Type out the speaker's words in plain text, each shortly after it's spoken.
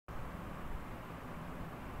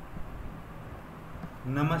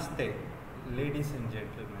Namaste, ladies and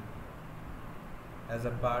gentlemen. As a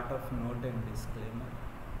part of note and disclaimer,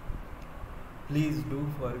 please do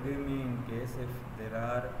forgive me in case if there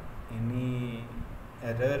are any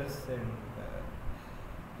errors and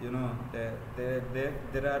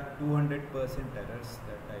there are 200% errors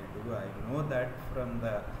that I do. I know that from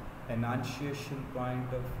the enunciation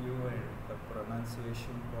point of view and the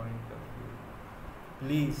pronunciation point of view.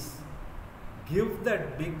 Please give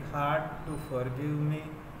that big heart to forgive me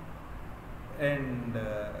and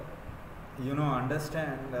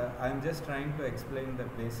understand. I'm just trying to explain the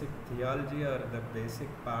basic theology or the basic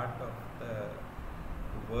part of the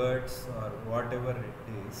words or whatever it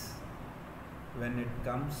is when it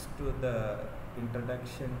comes to the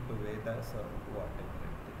introduction to Vedas or whatever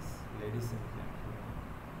it is. Ladies and gentlemen,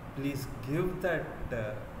 please give that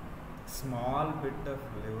small bit of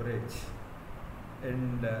leverage,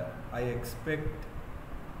 and I expect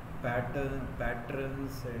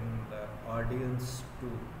patrons and audience to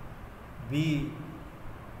be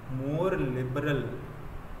more liberal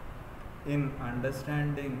in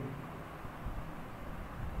understanding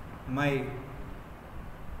my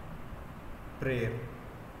prayer.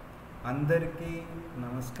 అందరికీ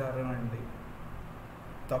నమస్కారం అండి.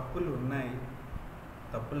 తప్పులు ఉన్నాయి,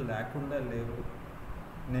 తప్పులు లేకుండా లేవు.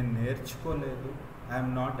 నేను నేర్చుకోలేదు. I am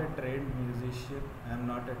not a trained musician, I am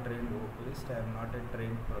not a trained vocalist, I am not a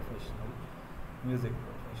trained professional, music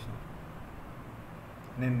professional.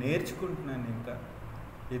 నేను నేర్చుకుంటున్నాను. ఇంకా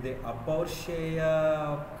ఇది అపౌరుషేయ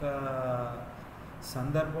ఒక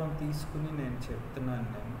సందర్భం తీసుకుని నేను చెప్తున్నాను.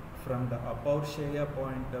 నేను from the అపౌరుషేయ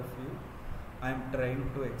point of view I'm trying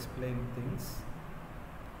to explain things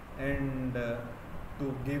and to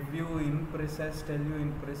give you in precise, tell you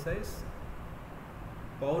in precise.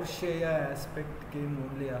 పౌరుషేయ aspect came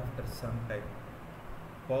only after some time.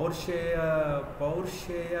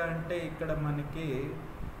 పౌరుషేయ అంటే ఇక్కడ మనకి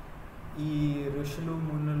ఈ ఋషులు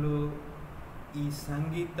మునులు ఈ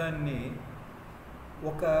సంగీతాన్ని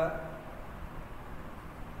ఒక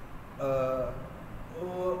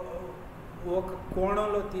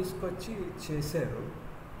కోణంలో తీసుకొచ్చి చేశారు.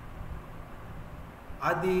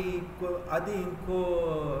 అది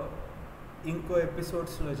ఇంకో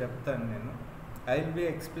ఎపిసోడ్స్లో చెప్తాను నేను. I'll be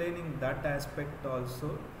explaining that aspect also,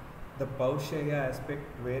 the Pausheya aspect,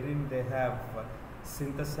 wherein they have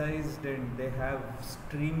synthesized and they have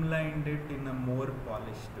streamlined it in a more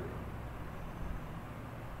polished way.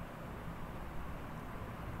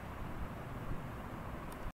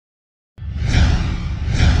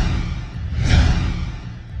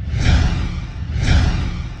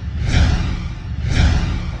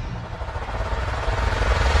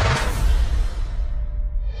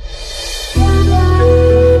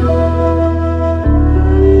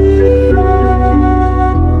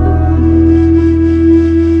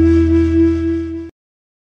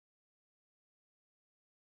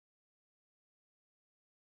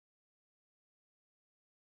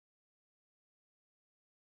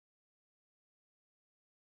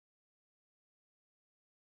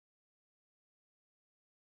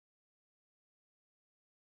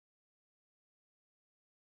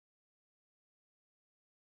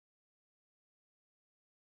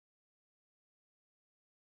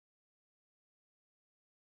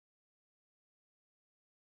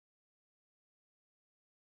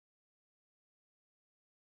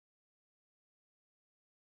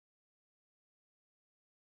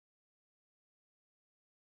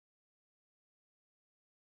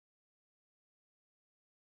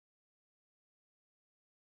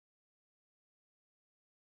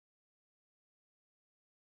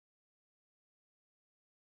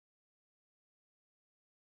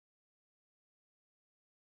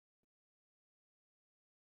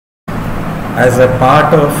 As a part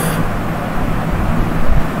of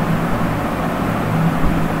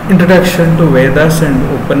introduction to Vedas and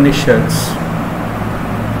Upanishads,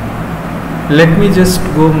 let me just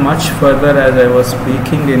go much further as I was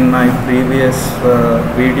speaking in my previous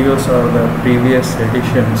videos or the previous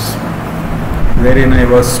editions, wherein I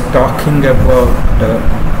was talking about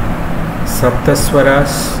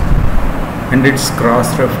Saptaswaras and its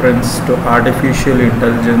cross-reference to artificial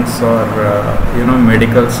intelligence or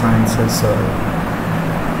medical sciences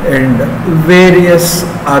and various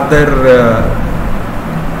other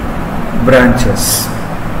branches.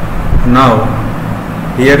 Now,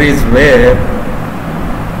 here is where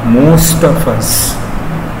most of us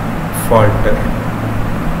falter.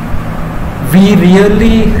 We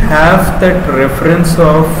really have that reference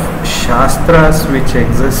of Shastras which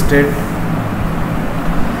existed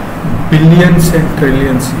billions and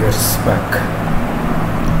trillions years back.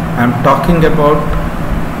 I am talking about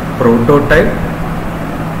prototype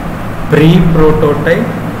pre-prototype,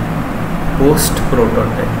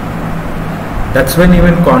 post-prototype. That's when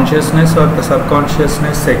even consciousness or the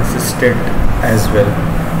subconsciousness existed as well.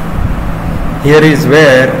 Here is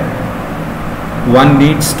where one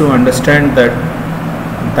needs to understand that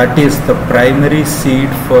that is the primary seed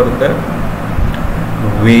for the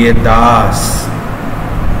Vedas.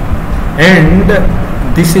 And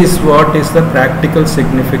this is what is the practical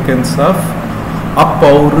significance of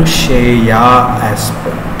Apaursheya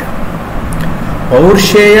aspect.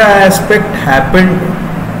 Paursheya aspect happened,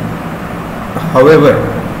 however,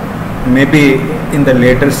 maybe in the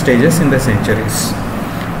later stages in the centuries.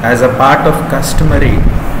 As a part of customary,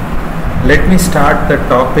 let me start the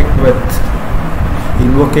topic with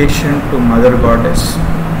invocation to Mother Goddess.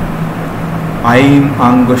 Aim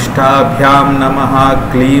Angushtabhyam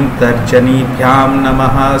Namaha, Klim Tarjanibhyam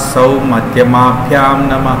Namaha, Sau Madhyamabhyam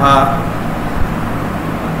Namaha,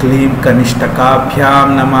 Klim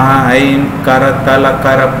Kanishtakabhyam Namaha, Aim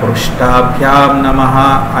Karatalakara Prushtabhyam Namaha,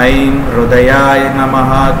 Aim Rudayaya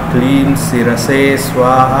Namaha, Klim Sirase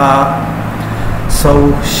Swaha,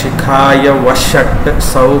 Sau Shikhaya Vashat,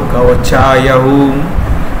 Sau Kavachaya Hum,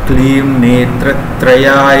 Klim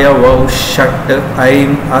Netratrayaya Vaushat,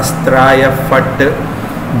 Aim Astraya Fat,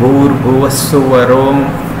 Bhuvassuvarom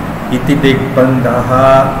Iti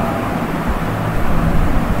Digbandaha.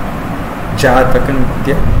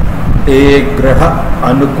 Jatakantya Egraha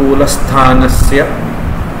Anukula Sthanasya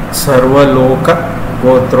Sarvaloka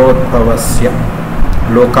Gotrodbhavasya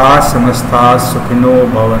Loka Samastha Sukhino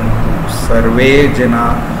Bhavantu Sarve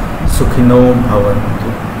Jana Sukhino Bhavantu.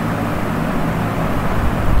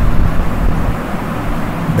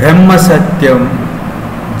 Brahma Satyam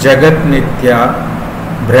Jagat Nitya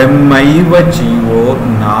Brahmaiva Jivo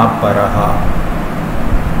Na Paraha.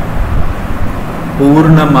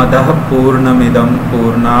 Purnamadah Purnamidam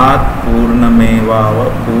Purnat Purnamevava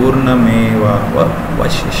Purnamevava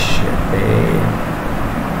Vashishyate.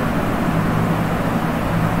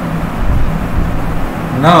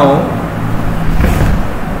 Now,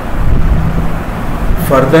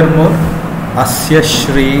 furthermore, Asya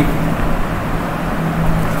Shri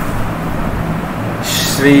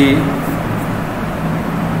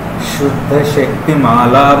Shuddha Shakti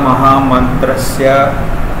Mala Mahamantrasya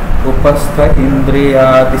Upastha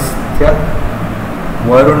Indriyadistya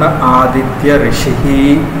Varuna Aditya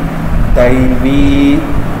Rishihi Daivi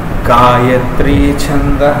Gayatri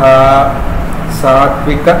Chandaha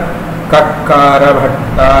Satvika Kakkara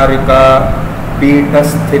Bhattarika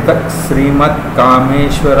Peetasthita Srimad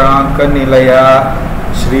Kameshwaranka Nilaya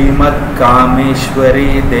Srimad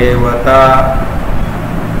Kameshwari Devata.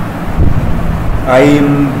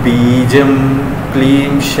 Aim Bijam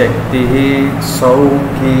Klim Shakti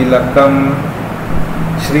Saukilakam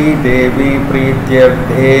Shri Devi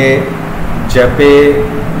Prityardhe Jape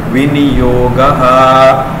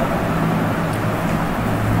Viniyogaha.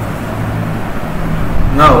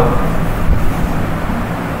 Now,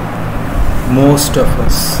 most of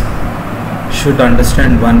us should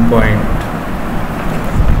understand one point.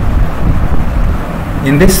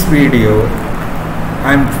 In this video,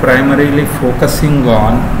 I am primarily focusing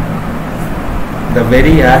on the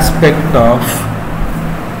very aspect of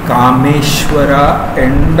Kameshwara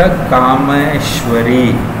and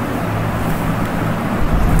Kameshwari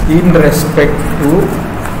in respect to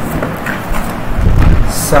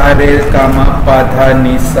Sare Kama Padha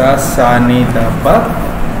Nisa Sani Dapa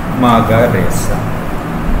Maga Resa.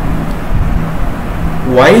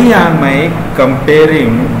 Why am I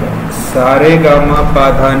comparing Sare Gama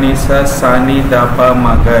Padha Nisa Sani Dapa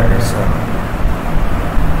Maga Resa?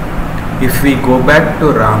 If we go back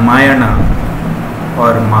to Ramayana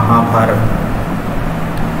or Mahabharata,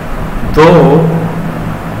 though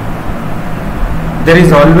there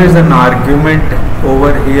is always an argument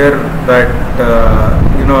over here that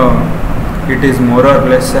it is more or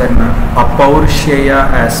less an Apaursheya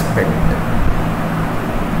aspect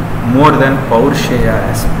more than Paursheya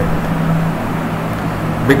aspect,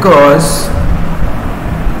 because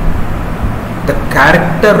the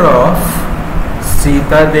character of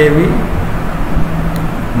Sita Devi,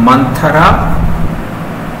 Manthara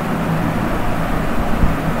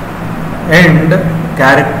and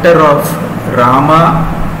character of Rama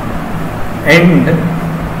and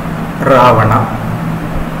Ravana,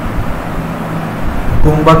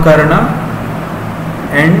 Kumbhakarna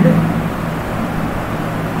and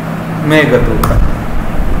Meghaduta.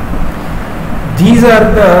 These are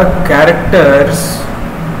the characters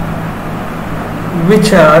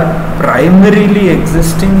which are primarily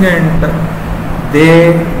existing, and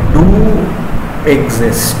they do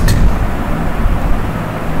exist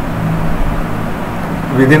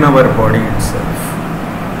within our body itself.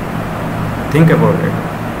 Think about it.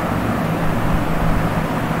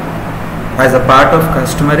 As a part of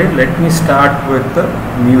customary, let me start with the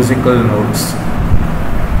musical notes.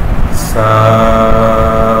 Sa,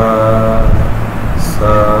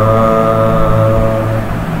 sa,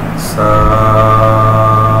 sa,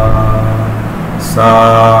 sa,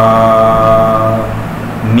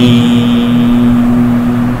 ni,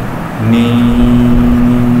 ni,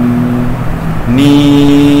 ni,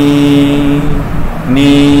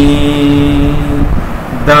 ni,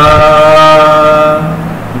 da,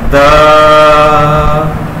 da,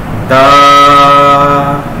 da,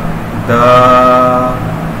 da,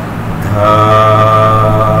 dha,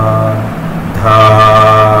 dha,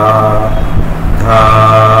 dha,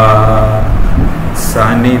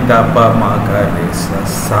 sani tapa ma ga re sa,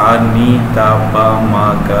 sani tapa ma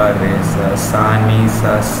ga re sa, sani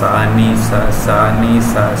sa, sani sa, sani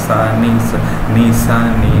sa, sani sa, ni sa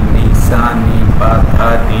ni pa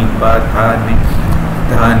tha ni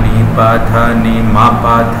dhani pa tha ni ma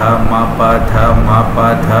pa tha ma pa tha ma pa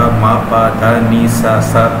tha ma pa tha ni sa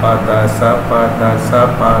pa tha sa pa tha sa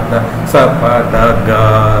pa tha sa pa tha ga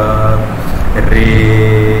re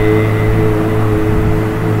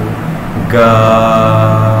ga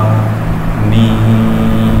ni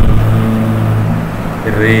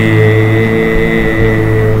re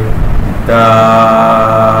da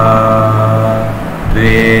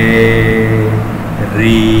re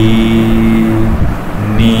ri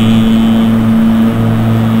ni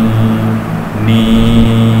ni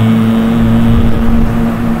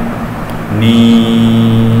ni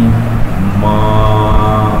ma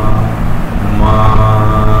ma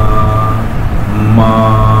ma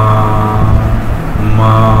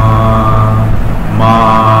ma ma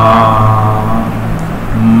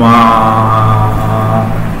ma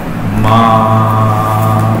ma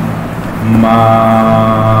ma.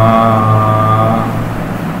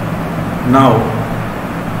 Now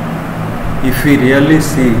if we really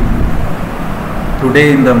see today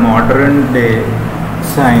in the modern day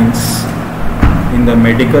science, in the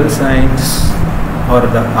medical science or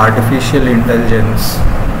the artificial intelligence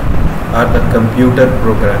or the computer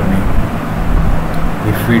programming,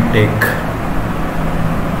 if we take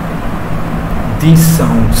these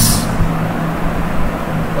sounds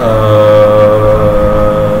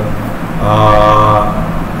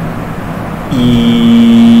e,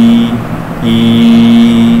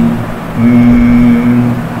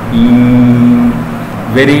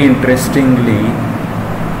 very interestingly,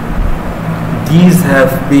 these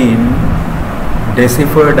have been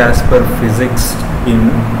deciphered as per physics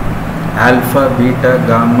in alpha, beta,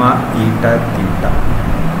 gamma, eta, theta.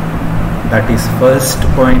 That is first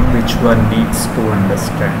point which one needs to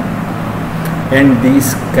understand. And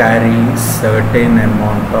these carry certain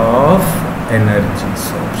amount of energy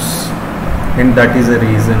source. And that is the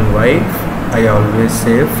reason why I always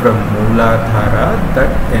say from Mooladhara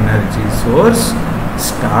that energy source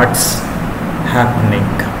starts happening.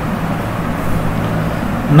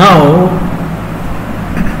 Now,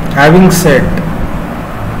 having said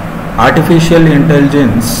artificial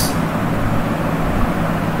intelligence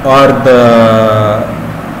or the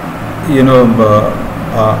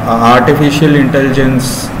artificial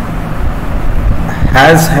intelligence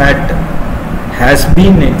has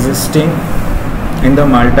been existing in the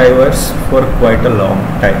multiverse for quite a long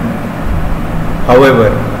time. However,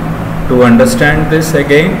 to understand this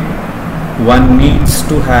again, one needs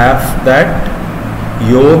to have that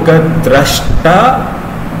yoga drashta,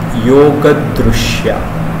 yoga drushya.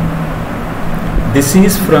 This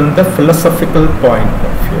is from the philosophical point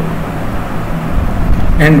of view.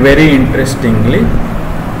 And very interestingly,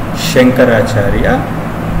 Shankaracharya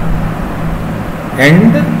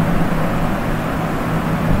and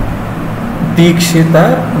Dikshita,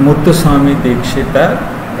 Muthuswami Dikshita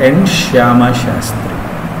and Shyama Shastri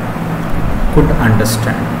could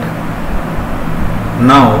understand.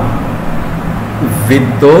 Now,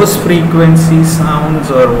 with those frequency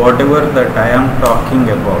sounds or whatever that I am talking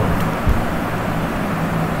about,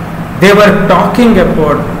 they were talking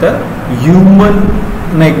about the human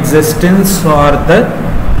existence or the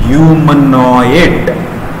humanoid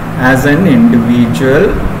as an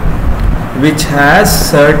individual which has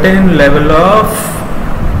certain level of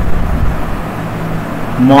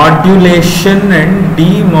modulation and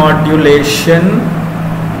demodulation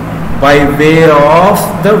by way of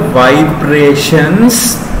the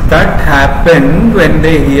vibrations that happen when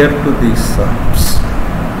they hear to these sounds.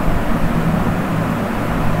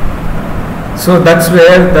 So that's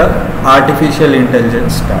where the artificial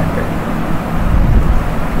intelligence started.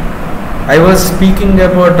 I was speaking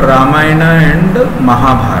about Ramayana and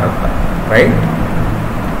Mahabharata, right?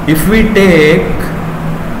 If we take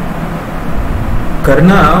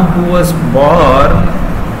Karna, who was born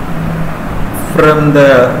from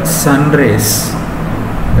the sun rays,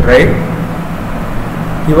 right?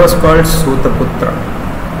 He was called Sutaputra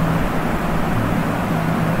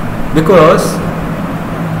because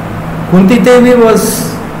Kunti Devi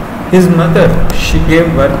was his mother. She gave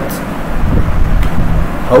birth.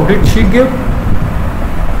 How did she give?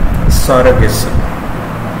 Surrogacy.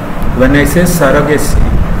 When I say surrogacy,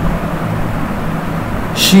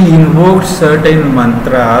 she invoked certain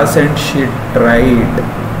mantras and she tried.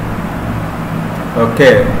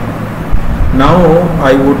 Okay. Now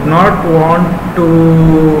I would not want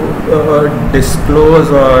to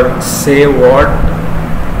disclose or say what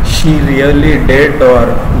she really did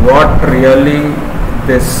or what really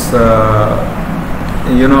this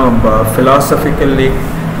philosophically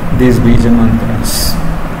these bija mantras,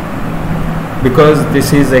 because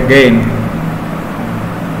this is again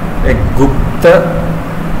a Gupta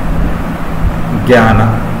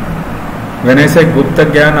Jnana. When I say Gupta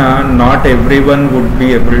Jnana, not everyone would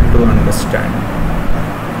be able to understand.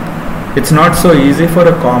 It's not so easy for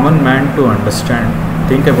a common man to understand.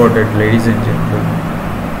 Think about it, ladies and gentlemen.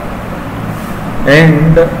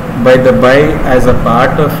 And by the by, as a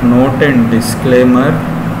part of note and disclaimer,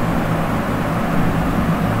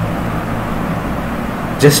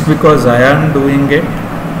 just because I am doing it,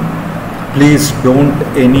 please don't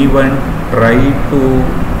anyone try to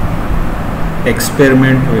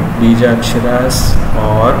experiment with Bijaksharas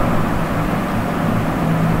or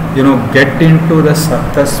get into the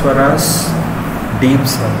Saptaswaras deep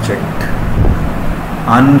subject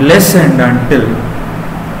unless and until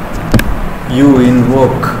you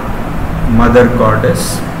invoke Mother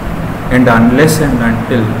Goddess and unless and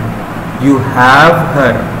until you have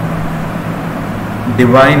her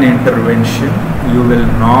divine intervention, you will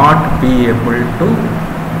not be able to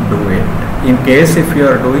do it. In case if you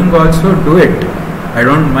are doing also, do it. I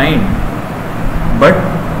don't mind. But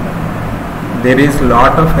there is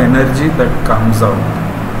lot of energy that comes out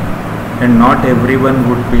and not everyone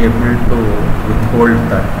would be able to withhold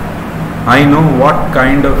that. I know what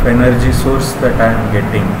kind of energy source that I am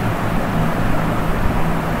getting.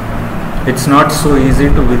 It's not so easy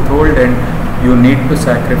to withhold and you need to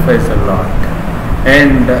sacrifice a lot.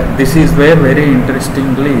 And this is where very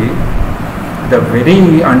interestingly the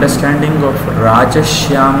very understanding of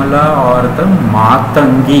Rajashyamala or the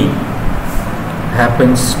Matangi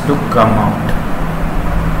happens to come out.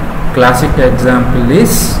 Classic example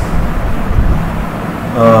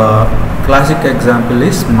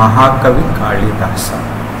is Mahakavi Kalidasa,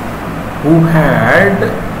 who had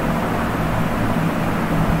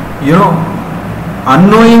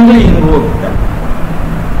unknowingly invoked that.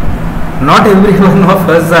 Not every one of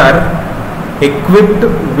us are equipped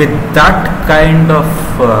with that kind of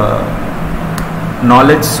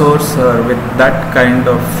knowledge source or with that kind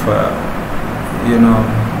of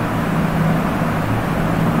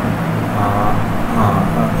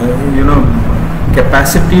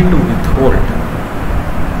capacity to withhold.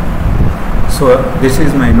 So this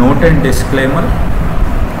is my note and disclaimer.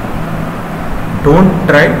 Don't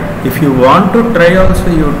try. If you want to try also,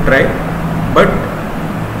 you try, but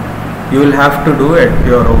you will have to do at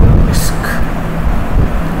your own risk.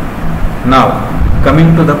 Now,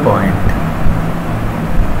 coming to the point.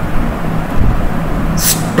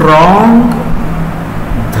 Strong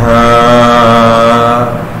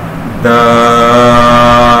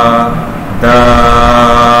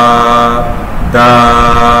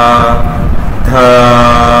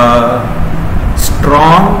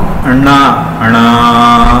strong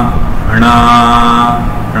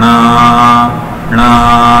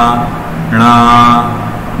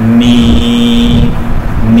ni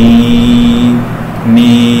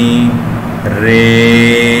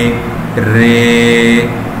re.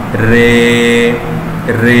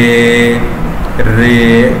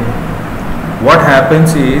 What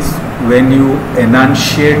happens is when you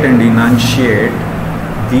enunciate and enunciate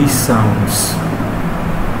these sounds,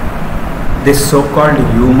 this so-called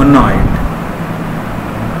humanoid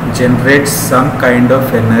generates some kind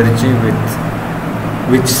of energy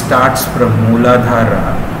which starts from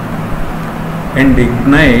Mooladhara and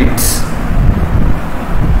ignites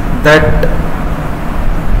that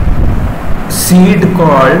seed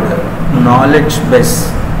called knowledge bliss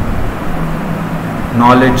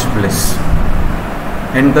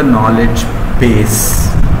and the knowledge base.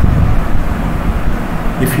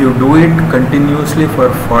 If you do it continuously for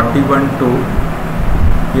 41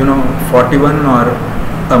 or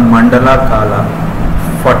a mandala kala,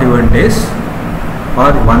 41 days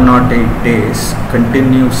or 108 days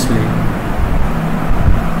continuously,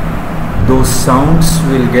 those sounds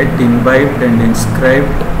will get imbibed and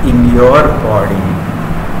inscribed in your body,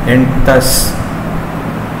 and thus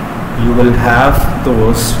you will have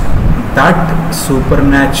that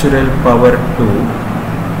supernatural power to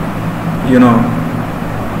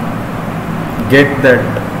get that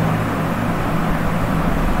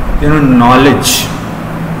knowledge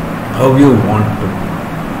how you want to,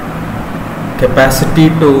 capacity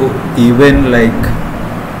to even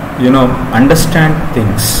understand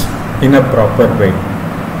things in a proper way.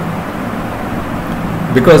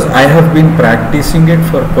 Because I have been practicing it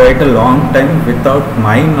for quite a long time without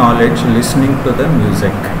my knowledge, listening to the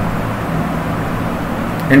music.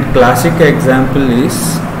 And classic example is,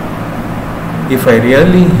 if I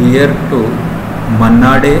really hear to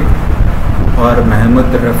Manna Dey or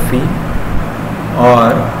Mehmood Rafi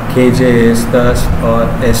or KJ Estas or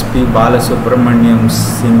SP Balasubramaniam's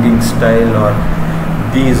singing style, or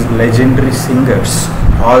these legendary singers,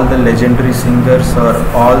 all the legendary singers or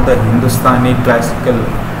all the Hindustani classical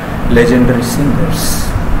legendary singers,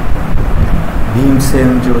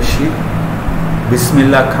 Bhimsen Joshi,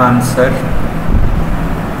 Bismillah Khan sir,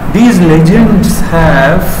 these legends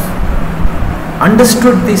have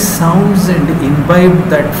understood these sounds and imbibed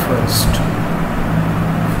that first,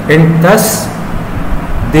 and thus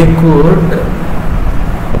they could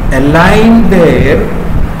align their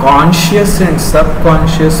conscious and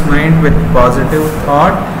subconscious mind with positive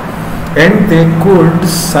thought, and they could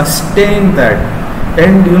sustain that,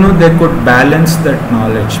 and they could balance that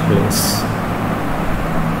knowledge place.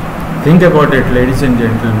 Think about it, ladies and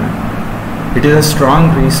gentlemen. It is a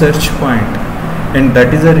strong research point, and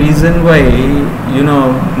that is the reason why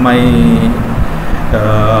my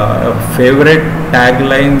favorite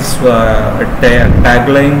taglines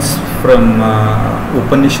from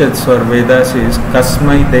Upanishads or Vedas is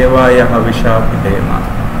Kasmai Devaya Havisha Pidema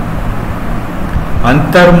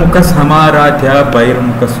Antarmukha Samaradhya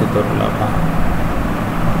Bairmukha Suturlabha.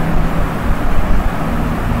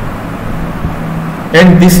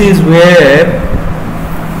 And this is where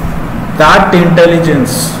that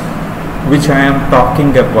intelligence which I am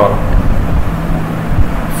talking about,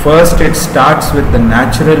 first it starts with the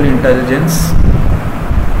natural intelligence.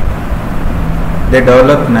 They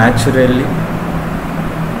develop naturally,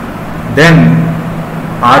 then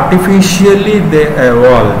artificially they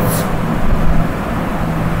evolve.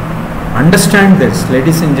 Understand this,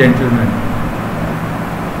 ladies and gentlemen.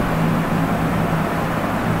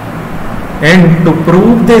 And to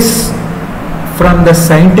prove this from the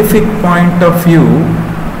scientific point of view,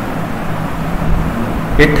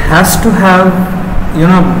 it has to have,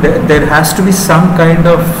 there has to be some kind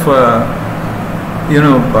of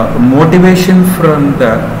motivation from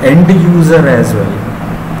the end user as well,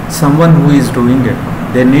 someone who is doing it.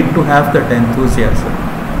 They need to have that enthusiasm.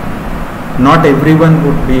 Not everyone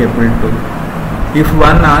would be able to. If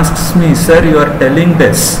one asks me, sir, you are telling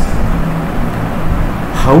this,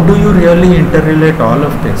 how do you really interrelate all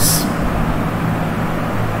of this?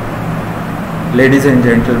 Ladies and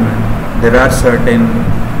gentlemen, there are certain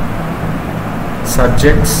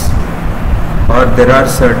subjects or there are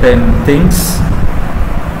certain things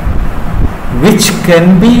which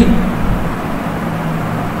can be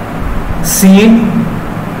seen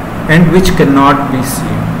and which cannot be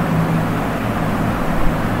seen.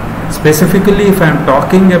 Specifically, if I am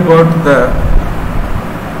talking about the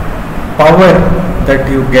power that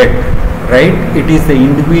you get, right? It is the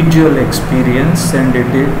individual experience, and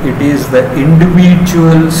it is the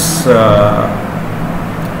individual's a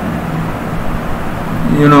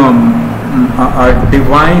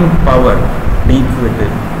divine power deep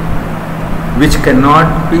within, which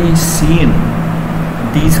cannot be seen.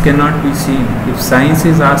 These cannot be seen. If science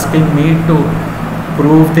is asking me to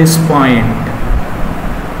prove this point,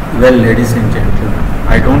 well, ladies and gentlemen,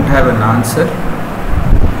 I don't have an answer.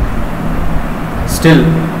 Still,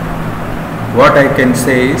 what I can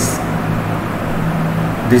say is,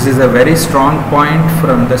 this is a very strong point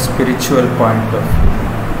from the spiritual point of view.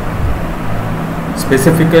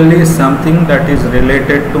 Specifically, something that is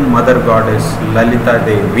related to Mother Goddess Lalita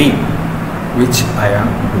Devi, which I am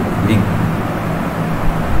doing.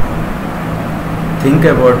 Think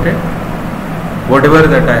about it. Whatever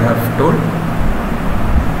that I have told,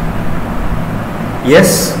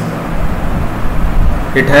 yes,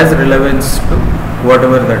 it has relevance to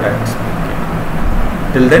whatever that I am speaking.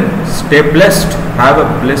 Till then, stay blessed, have a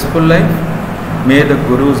blissful life. May the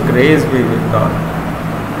Guru's grace be with all.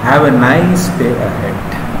 Have a nice day ahead.